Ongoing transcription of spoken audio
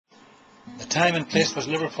The time and place was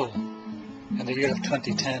Liverpool in the year of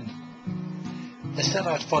 2010. They set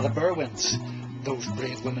out for the Berwins, those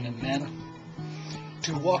brave women and men,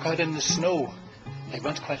 to walk out in the snow. They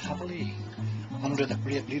went quite happily under the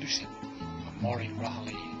brave leadership of Maureen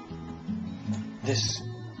Rahaley. This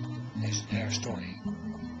is their story.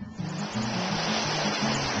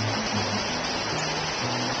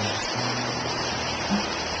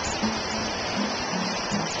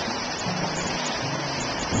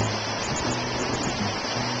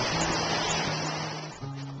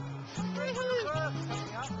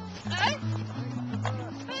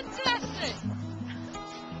 Fantastic!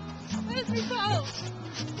 Where's my boat?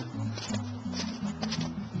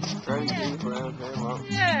 Very deep around here, Mum.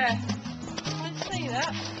 Yeah, I see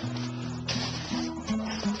that.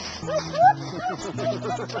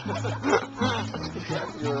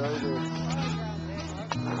 You're right here.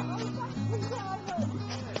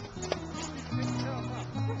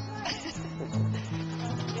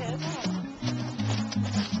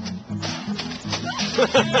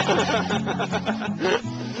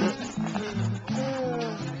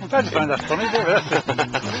 I'm glad you find that funny, David.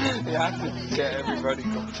 You have to get everybody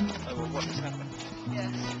comfortable over what's happened. Yeah.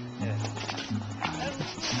 Yeah.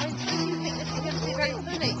 I you think this is going to be very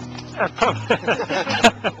funny?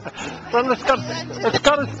 Well, it's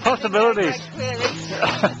got its possibilities.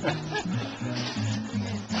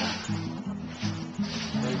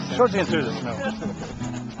 Trudging through the snow.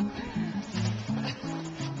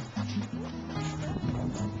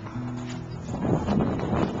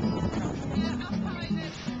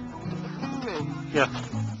 Yeah.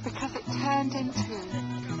 Because it turned into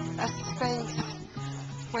a space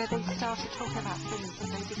where they started talking about things that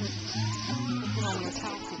they didn't normally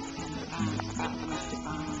tell people about domestic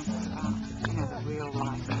violence, about, you know, the real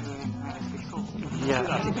life that we're in, whereas before. Yeah.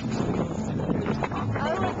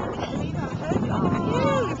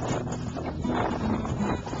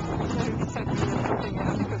 So he said to me something, I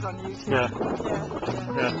think it was on YouTube. Yeah.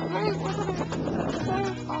 Yeah. Great, wasn't it? So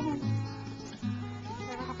funny.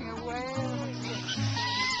 They were having a whale.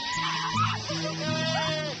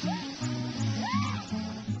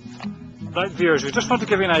 Right, viewers, we just want to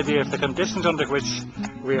give you an idea of the conditions under which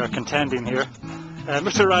we are contending here.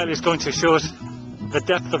 Mr. Riley is going to show us the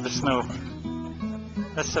depth of the snow.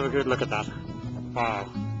 Let's have a good look at that. Wow.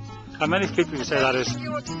 How many feet would you say that is?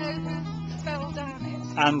 You want to know who fell down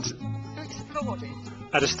it? And Who explored it?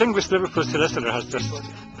 a distinguished Liverpool solicitor has just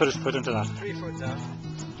put his foot into that. 3 foot down.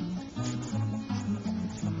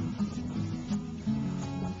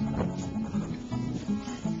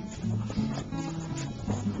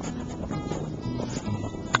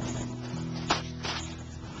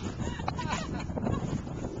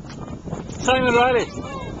 Simon Riley,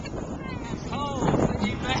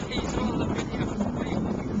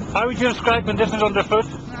 how would you describe conditions underfoot?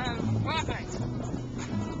 Perfect.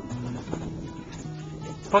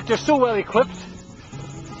 But you're so well equipped.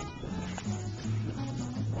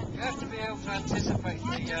 You have to be able to anticipate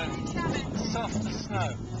the softer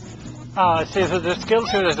snow. Ah, I see, so there's skills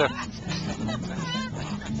here, is there?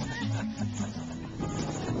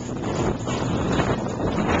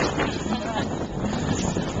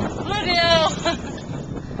 Bloody hell!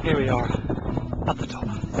 Here we are, at the top.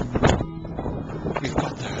 We've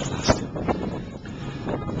got there at last.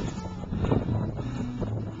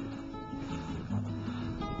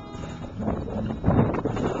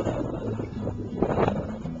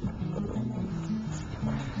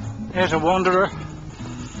 Here's a wanderer.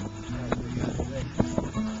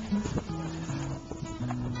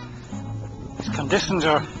 These conditions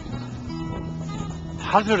are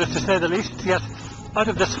hazardous to say the least, yet out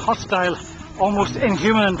of this hostile, almost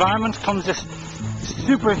inhuman environment comes this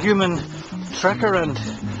superhuman trekker and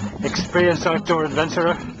experienced outdoor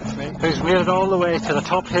adventurer who's made it all the way to the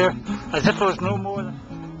top here as if it was no more than...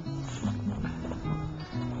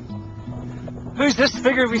 Who's this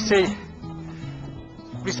figure we see?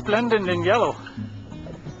 Resplendent in yellow.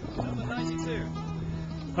 Number 92.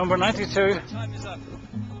 Number 92. Time is up.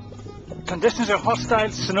 Conditions are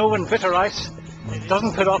hostile, snow and bitter ice. It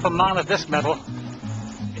doesn't put off a man at this metal.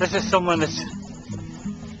 This is someone that's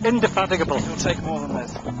indefatigable. It'll take more than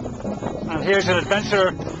this. And here's an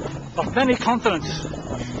adventurer of many continents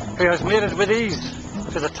who has made it with ease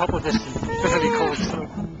to the top of this bitterly cold snow.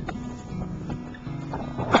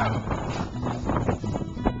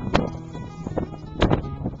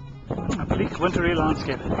 A bleak wintry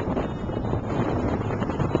landscape.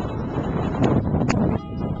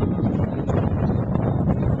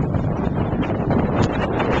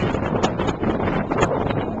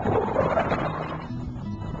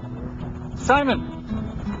 Simon,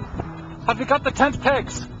 have you got the tent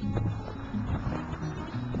pegs?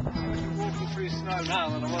 through snow now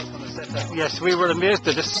than I was when I set out. Yes, we were amazed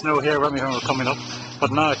at this snow here when we were coming up,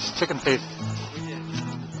 but now it's chicken feed. We did.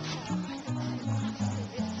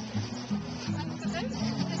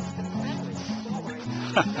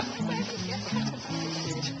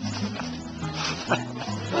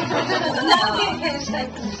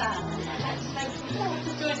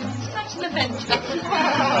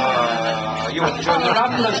 You want to join the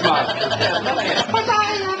ramblers, man?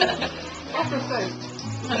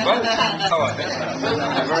 Oh, I think so.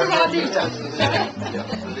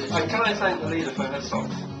 And can I thank the leader for her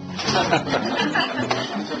socks?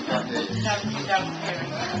 No, you don't hear it.